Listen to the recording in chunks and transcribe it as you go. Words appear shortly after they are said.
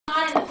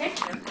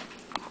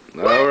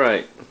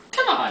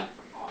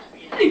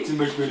some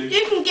marshmallows.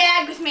 You can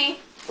gag with me.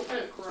 Come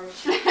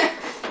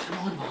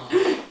on, Mom.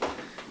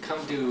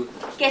 Come do.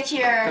 Get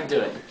your. Come do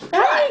it.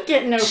 I ain't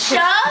getting no. Shove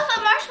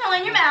a marshmallow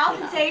in your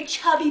mouth and say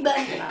chubby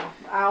bunny. No,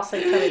 I'll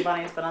say chubby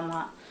bunnies, but I'm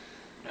not.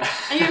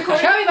 Are you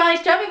recording? Chubby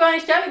bunnies, chubby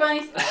bunnies, chubby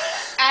bunnies.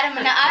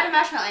 Add a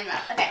marshmallow in your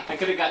mouth. Okay. I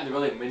could have gotten the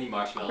really mini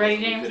marshmallows. Ready,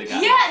 James? Yeah,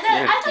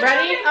 I thought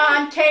Ready? you were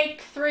On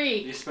take 3.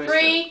 You're supposed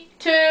 3,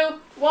 2,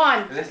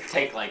 1. Just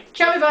take like.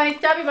 Chubby bunnies,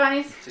 chubby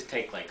bunnies. Just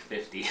take like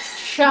 50.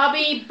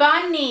 Chubby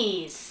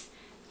bunnies.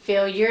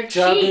 Fill your cheeks.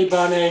 Chubby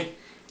bunny.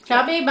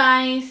 Chubby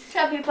bunnies.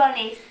 chubby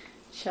bunnies.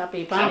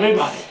 Chubby Chubby bunnies.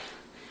 bunny.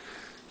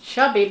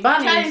 Chubby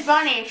bunnies. Chubby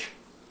bunnies.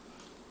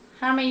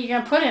 How many are you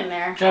going to put in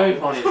there? Chubby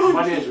bunny. As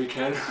many as we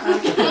can.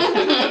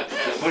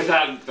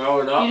 Without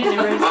throwing up. You didn't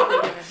erase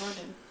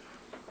it.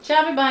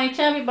 Chubby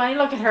bunny,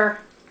 look at her.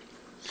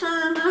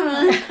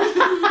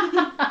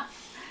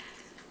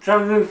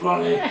 Chubby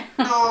bunny.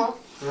 Oh.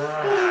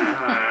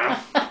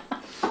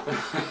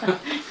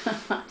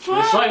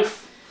 It's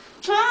life.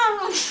 Chubby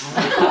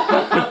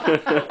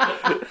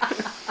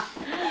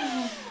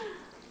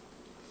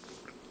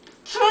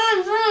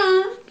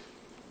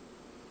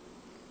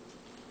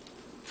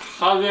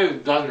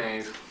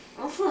bunnies.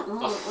 Of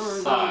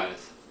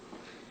size.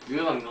 You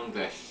don't know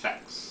their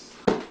sex.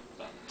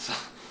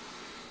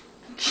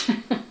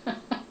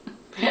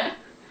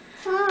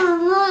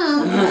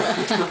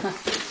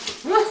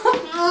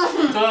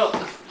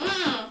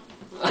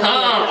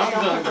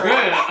 I'm doing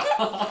good.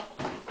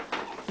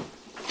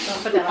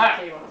 Don't put that on the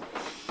table.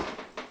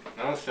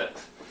 That was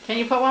 6. Can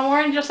you put one more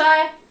in,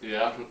 Josiah?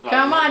 Yeah.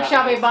 Come on,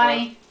 chubby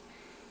bunny.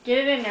 Get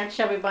it in there,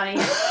 chubby bunny.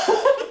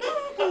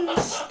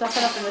 Stuff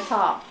it up in the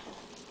top.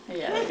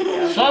 Yeah,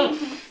 there you go.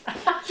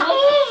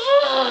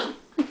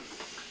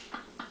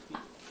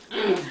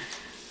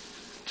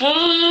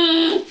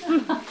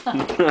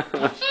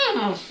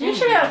 You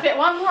should have fit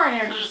one more in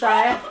there,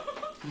 Josiah.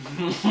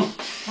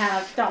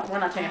 Hannah, don't. We're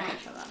not taking a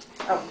picture of that.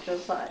 Oh,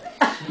 Josiah.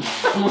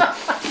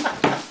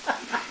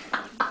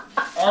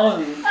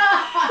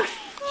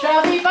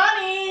 Chubby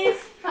bunnies.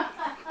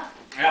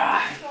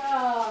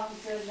 Oh,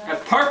 goodness.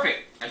 That's perfect.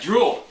 I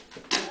drool.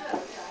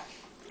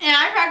 And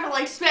I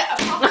practically spit a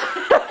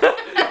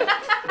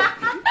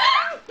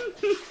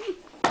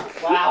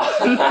Wow.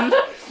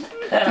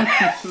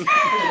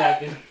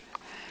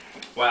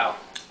 Wow.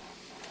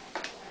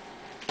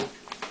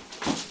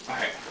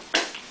 Alright.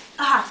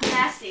 Ah, it's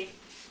nasty.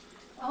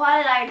 Why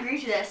did I agree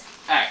to this?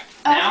 Alright.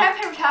 Can I Now. have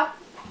paper towel?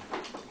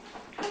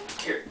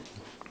 Here.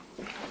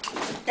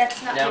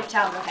 That's not No. paper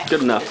towel, okay.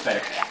 Good enough. It's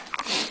better.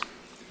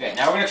 Okay,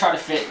 now we're going to try to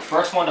fit the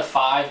first 1 to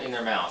 5 in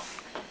their mouth.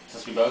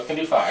 Since we both can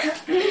do 5.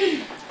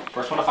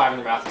 First 1 to 5 in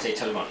their mouth and say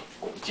chubby bunny.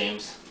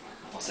 James,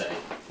 I'll say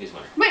who's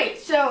winner. Wait,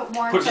 so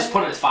more. Just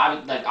put it at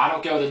 5. Like, I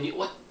don't go, then you.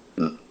 What?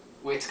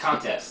 Wait, it's a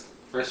contest.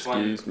 First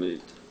one. Excuse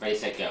me. Ready,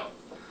 set, go.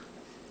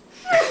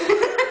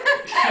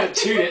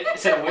 Shoot it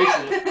instead of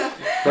wasting it.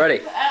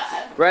 Ready.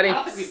 Ready. I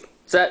don't think we-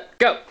 Set.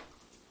 Go.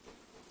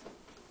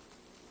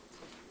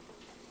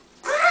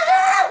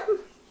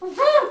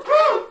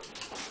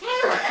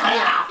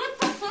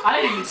 I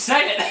didn't even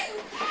say it.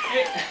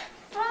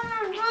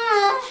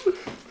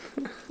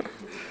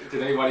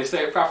 Did anybody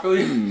say it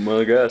properly?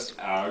 I guess.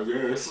 I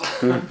guess.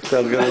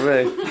 Sounds good to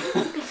me.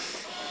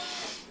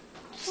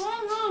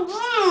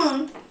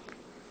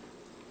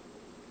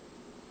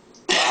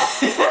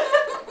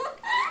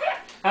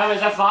 Is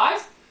that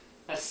 5?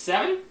 That's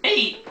 7?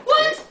 8.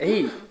 What?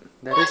 8.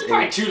 That What? is You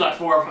probably 8. chewed like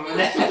 4 of them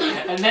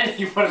and then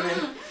you put them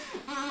in.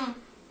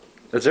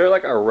 Is there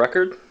like a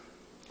record?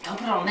 Don't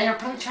put it on there.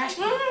 Put it in the trash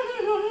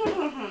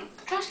can.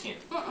 Trash can.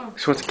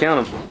 She wants to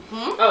count them.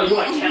 Oh, you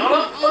want to count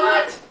them?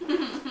 What?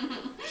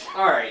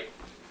 Alright.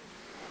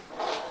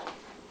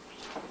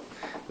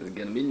 This is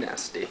gonna be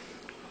nasty.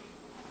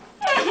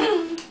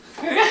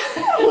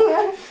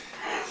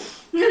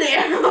 There.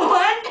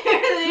 1, 2,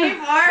 3,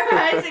 4,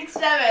 5, 6,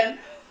 7.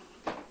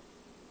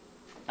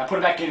 I put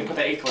it back in and put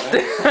that 8th one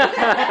in.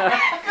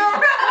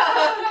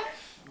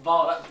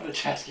 Ball it up and put it in the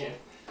trash can.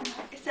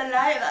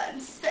 Saliva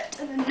and spit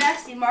and the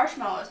nasty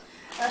marshmallows.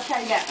 Let's try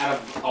again. Out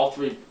of all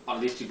 3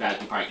 of these 2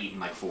 bags, you probably eaten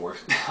like 4.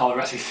 All the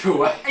rest we threw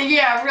away.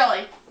 Yeah,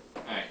 really.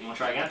 Alright, you want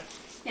to try again?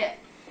 Yeah.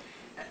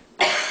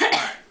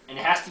 Alright, and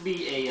it has to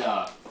be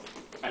a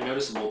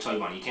noticeable chubby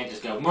bunny. You can't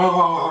just go,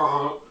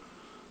 "Moo."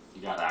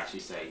 You gotta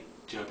actually say,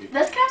 chubby.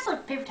 Let's cast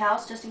like paper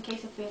towels just in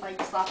case if we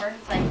like slap her.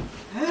 It's like,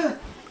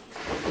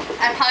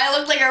 I probably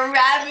look like a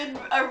rabid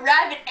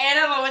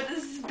animal with a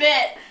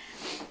spit.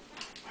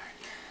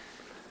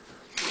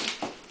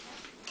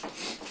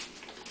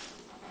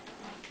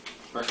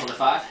 First 1 to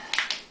 5.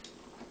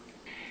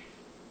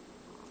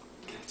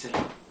 Okay, that's it.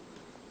 Dun,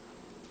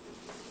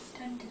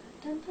 dun,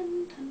 dun, dun,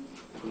 dun.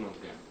 Put them on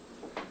together.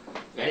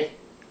 Ready?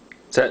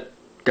 Set.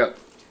 Go.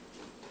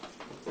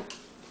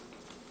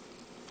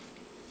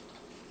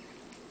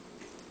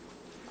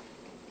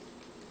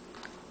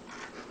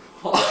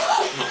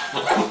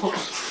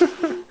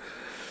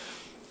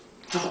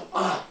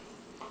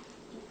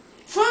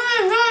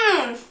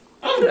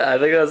 I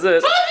think that's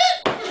it.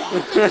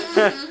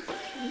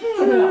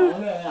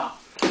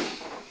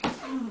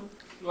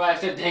 Well, I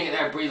said, dang it,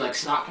 there, breathe like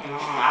snot coming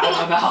out of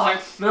my mouth.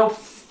 Like, nope.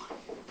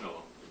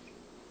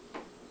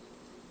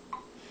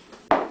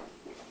 Oh.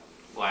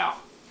 Wow.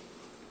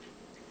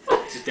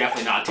 This is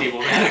definitely not table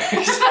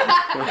manners.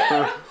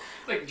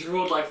 Like,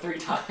 drooled like 3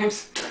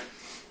 times.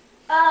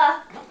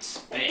 Don't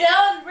spit.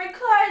 Don't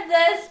record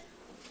this.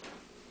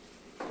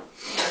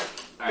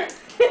 Alright.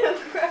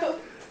 Gross.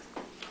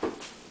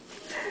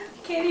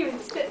 Can't even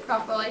spit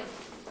properly.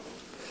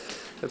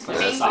 That's Like a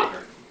nasty.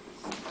 soccer.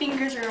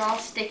 Fingers are all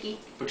sticky.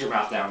 Put your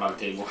mouth down on the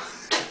table.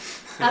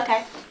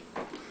 Okay.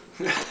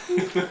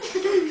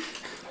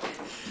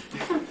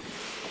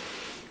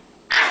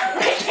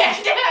 I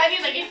can't do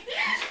anything.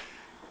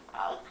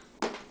 Oh,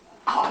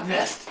 I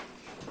missed.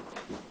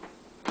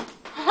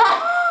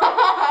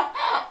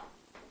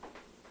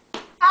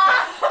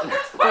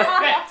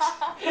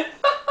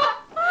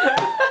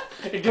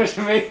 It goes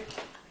to me.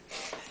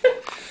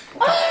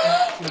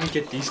 Let me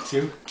get these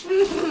 2.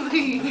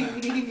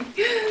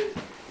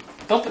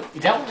 Don't put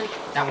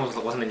that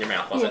one wasn't in your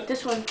mouth, was Yeah, it?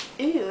 this one.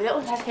 Ew, that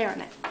one has hair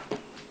on it.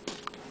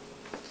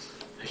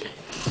 Okay.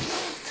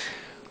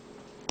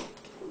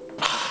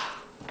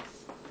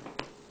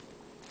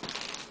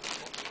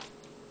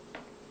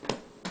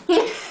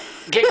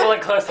 Get a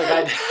little closer,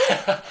 guys.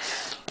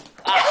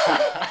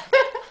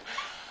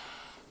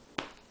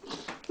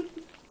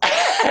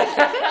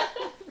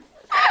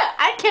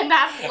 I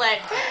cannot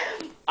flick.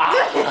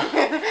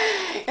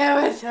 It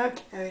was so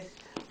close.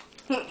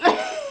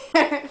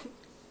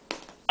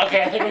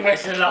 Okay, I think we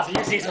mixed it enough.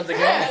 You see something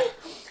good?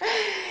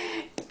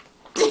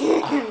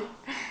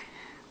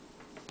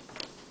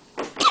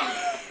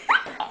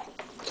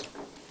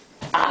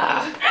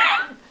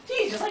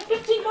 Jeez, there's like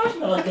 15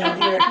 marshmallows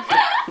down here.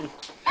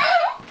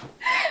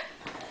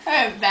 I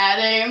have bad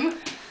aim. Where'd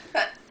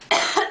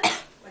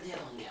the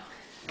other one go?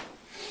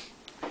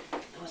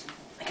 There wasn't,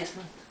 I guess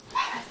not.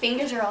 My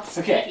fingers are all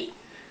sticky. Okay.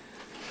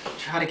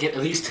 Try to get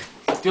at least,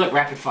 do like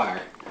rapid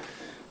fire.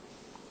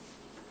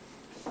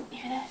 You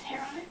hear that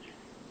hair on it?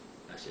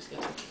 That's just good.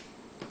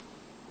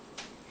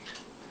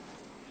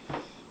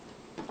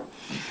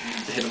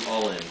 To hit them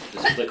all in.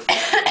 Just flick.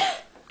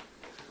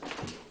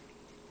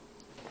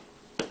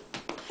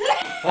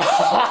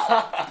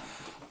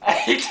 I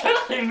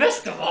totally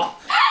missed them all.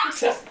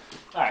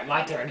 Alright,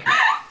 my turn.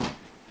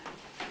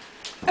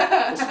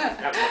 That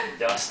fucking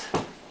dust.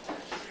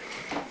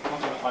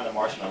 I'm gonna find a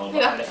marshmallow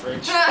behind the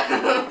fridge.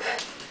 Alright.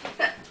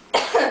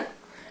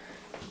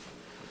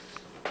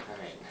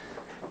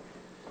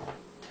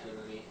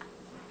 Totally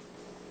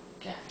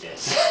got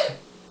this.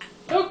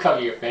 Don't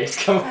cover your face,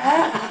 come on.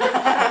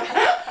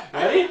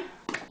 Ready?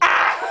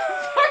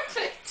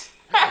 Perfect!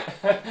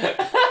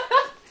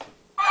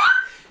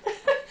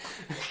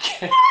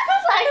 Okay.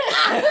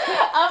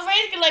 I'm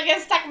afraid gonna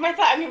get stuck in my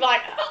throat and you'll be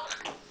like,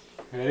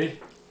 Ready?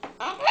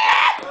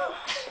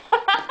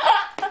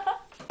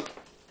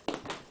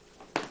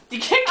 You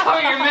can't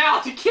cover your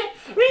mouth. You can't.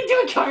 What are you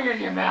doing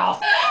covering your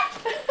mouth?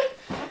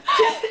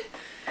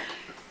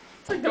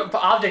 It's like the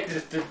object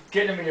is to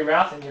get them in your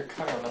mouth and you're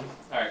covering them.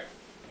 Alright.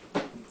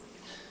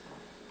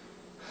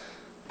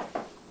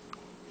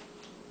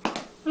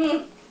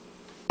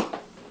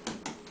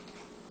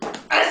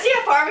 Let's see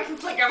how far we can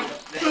flick them.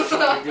 That's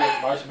what we do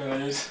with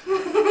marshmallows.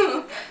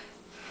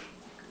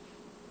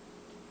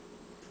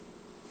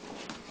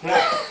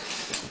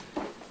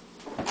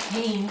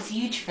 James,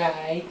 you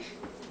try.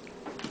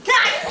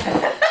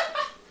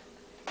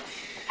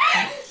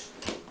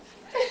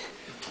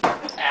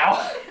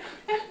 Ow.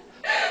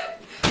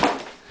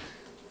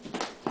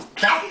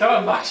 Stop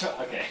throwing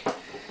marshmallows. Okay.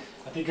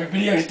 I think our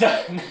video's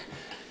done.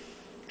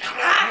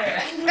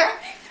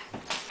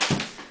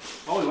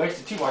 Oh, we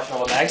wasted 2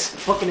 marshmallow bags.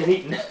 Fucking and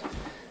eating.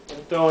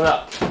 And throwing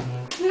up.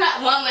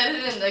 Not one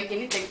landed in the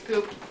guinea pig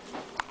poop.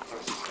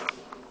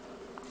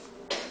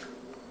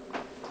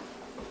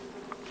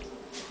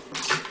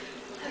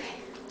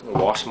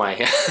 Wash my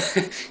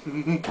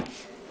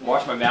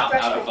wash my mouth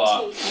Brush out of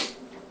my teeth.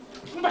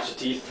 brush your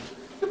teeth.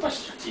 You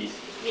brush your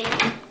teeth. Me.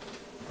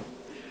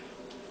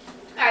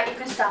 Alright, you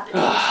can stop it.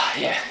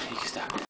 Yeah, you can stop it.